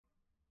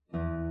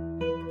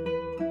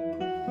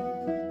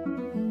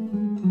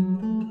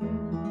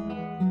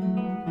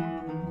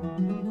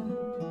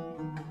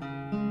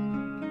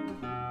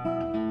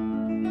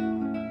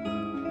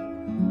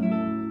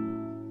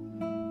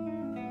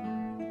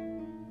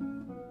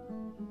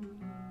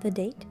The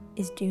date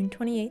is June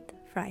 28th,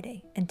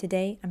 Friday, and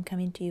today I'm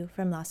coming to you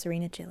from La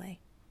Serena,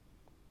 Chile.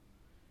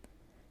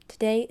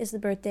 Today is the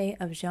birthday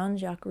of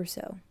Jean-Jacques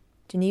Rousseau,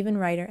 Genevan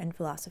writer and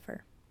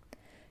philosopher.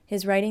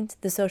 His writings,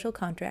 The Social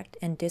Contract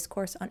and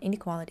Discourse on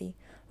Inequality,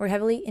 were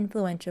heavily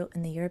influential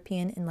in the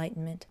European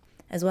Enlightenment,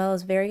 as well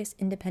as various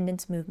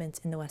independence movements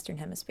in the Western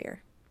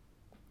Hemisphere.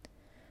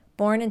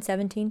 Born in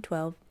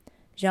 1712,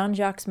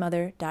 Jean-Jacques'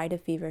 mother died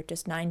of fever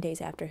just 9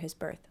 days after his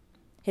birth.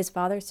 His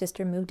father's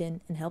sister moved in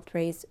and helped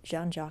raise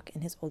Jean-Jacques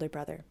and his older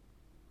brother.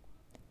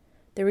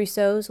 The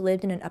Rousseaus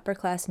lived in an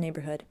upper-class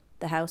neighborhood,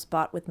 the house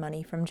bought with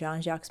money from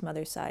Jean-Jacques'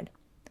 mother's side.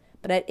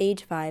 But at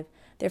age 5,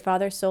 their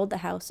father sold the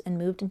house and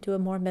moved into a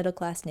more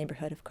middle-class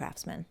neighborhood of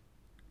craftsmen.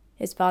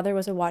 His father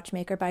was a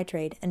watchmaker by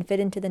trade and fit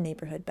into the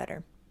neighborhood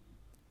better.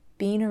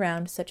 Being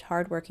around such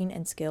hard-working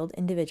and skilled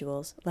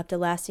individuals left a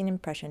lasting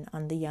impression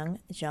on the young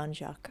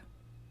Jean-Jacques.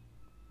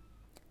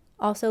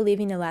 Also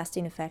leaving a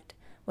lasting effect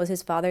was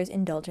his father's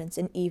indulgence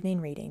in evening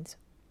readings.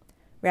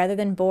 Rather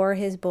than bore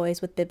his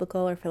boys with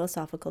biblical or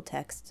philosophical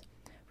texts,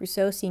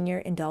 Rousseau Sr.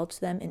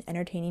 indulged them in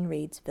entertaining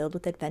reads filled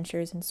with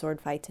adventures and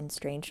sword fights in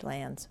strange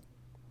lands.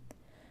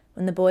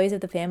 When the boys of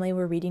the family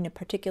were reading a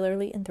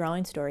particularly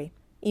enthralling story,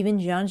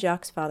 even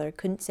Jean-Jacques' father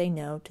couldn't say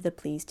no to the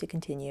pleas to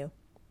continue.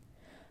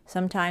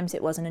 Sometimes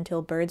it wasn't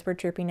until birds were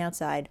chirping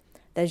outside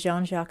that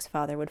Jean-Jacques'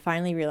 father would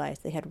finally realize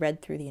they had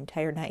read through the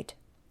entire night.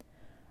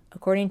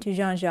 According to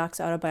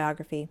Jean-Jacques'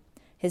 autobiography,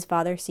 his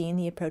father, seeing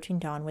the approaching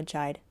dawn, would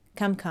chide,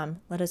 "Come,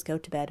 come, let us go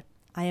to bed.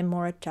 I am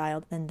more a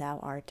child than thou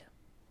art."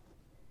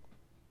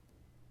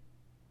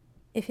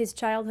 If his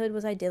childhood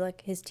was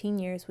idyllic, his teen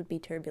years would be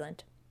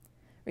turbulent.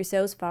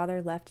 Rousseau's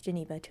father left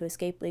Geneva to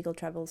escape legal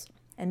troubles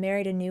and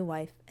married a new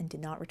wife and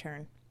did not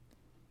return.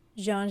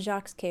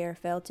 Jean-Jacques' care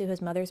fell to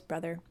his mother's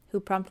brother,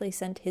 who promptly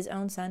sent his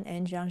own son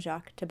and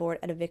Jean-Jacques to board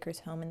at a vicar's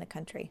home in the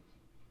country.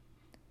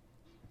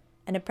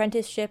 An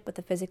apprenticeship with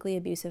a physically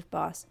abusive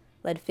boss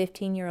led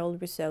 15-year-old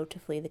Rousseau to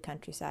flee the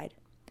countryside.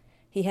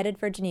 He headed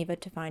for Geneva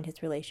to find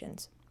his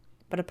relations,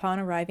 but upon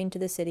arriving to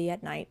the city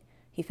at night,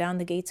 he found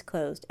the gates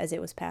closed as it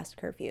was past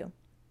curfew.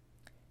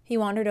 He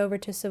wandered over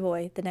to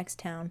Savoy, the next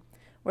town,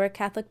 where a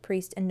Catholic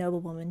priest and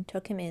noblewoman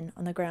took him in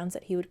on the grounds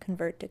that he would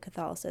convert to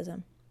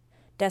Catholicism.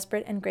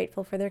 Desperate and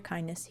grateful for their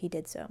kindness, he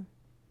did so.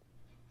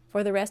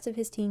 For the rest of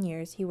his teen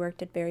years, he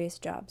worked at various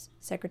jobs,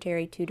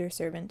 secretary, tutor,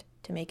 servant,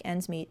 to make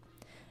ends meet,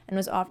 and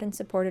was often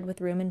supported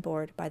with room and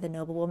board by the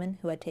noblewoman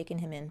who had taken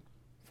him in,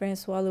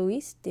 François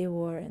Louis de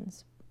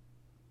Warens.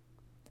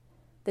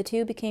 The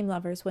two became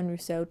lovers when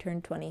Rousseau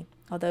turned 20,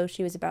 although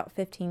she was about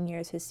 15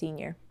 years his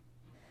senior.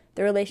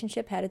 The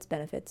relationship had its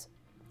benefits.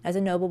 As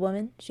a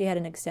noblewoman, she had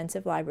an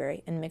extensive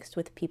library and mixed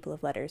with people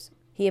of letters.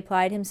 He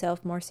applied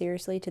himself more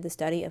seriously to the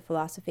study of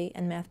philosophy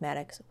and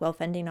mathematics while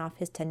fending off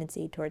his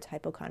tendency towards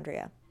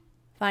hypochondria.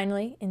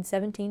 Finally, in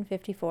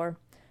 1754,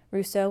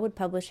 Rousseau would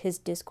publish his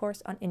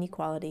Discourse on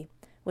Inequality,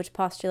 which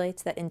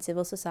postulates that in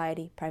civil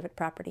society, private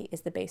property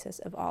is the basis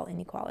of all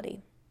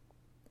inequality.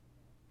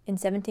 In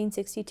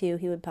 1762,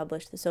 he would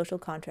publish The Social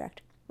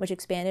Contract, which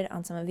expanded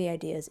on some of the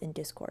ideas in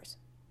Discourse.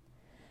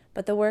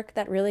 But the work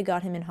that really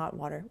got him in hot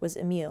water was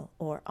Emile,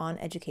 or On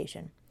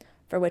Education,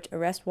 for which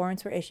arrest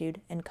warrants were issued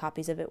and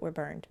copies of it were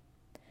burned.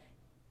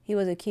 He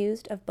was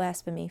accused of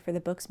blasphemy for the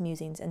book's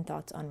musings and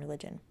thoughts on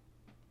religion.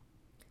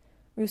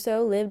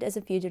 Rousseau lived as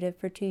a fugitive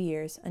for 2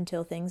 years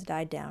until things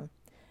died down,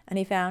 and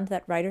he found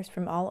that writers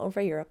from all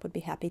over Europe would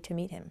be happy to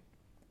meet him.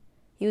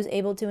 He was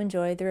able to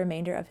enjoy the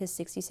remainder of his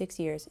 66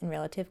 years in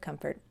relative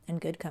comfort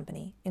and good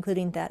company,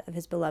 including that of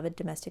his beloved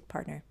domestic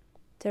partner,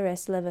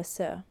 Thérèse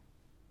Levasseur.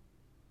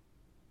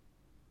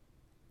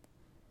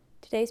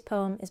 Today's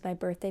poem is by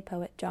birthday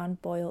poet John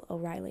Boyle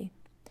O'Reilly.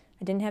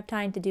 I didn't have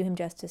time to do him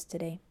justice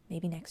today,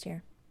 maybe next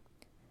year.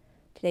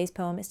 Today's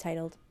poem is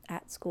titled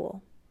At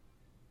School.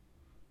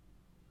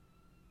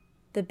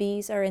 The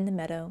bees are in the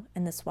meadow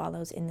and the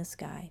swallows in the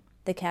sky.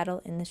 The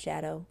cattle in the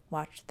shadow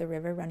watch the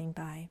river running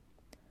by.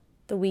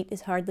 The wheat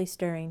is hardly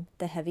stirring,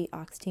 the heavy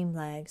ox team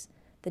lags,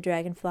 the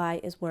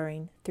dragonfly is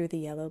whirring through the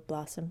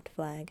yellow-blossomed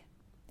flag.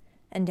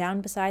 And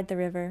down beside the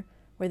river,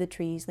 where the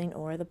trees lean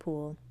o'er the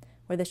pool,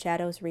 where the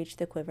shadows reach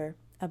the quiver,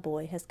 a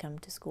boy has come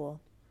to school.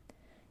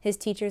 His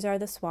teachers are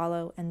the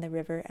swallow and the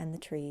river and the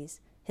trees.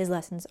 His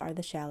lessons are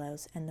the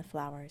shallows and the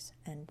flowers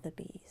and the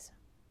bees.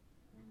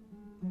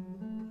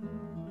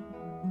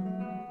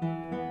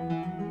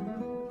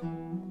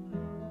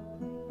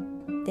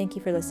 Thank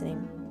you for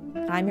listening.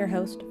 I'm your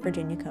host,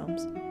 Virginia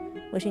Combs,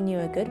 wishing you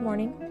a good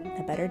morning,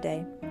 a better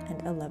day,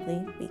 and a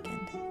lovely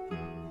weekend.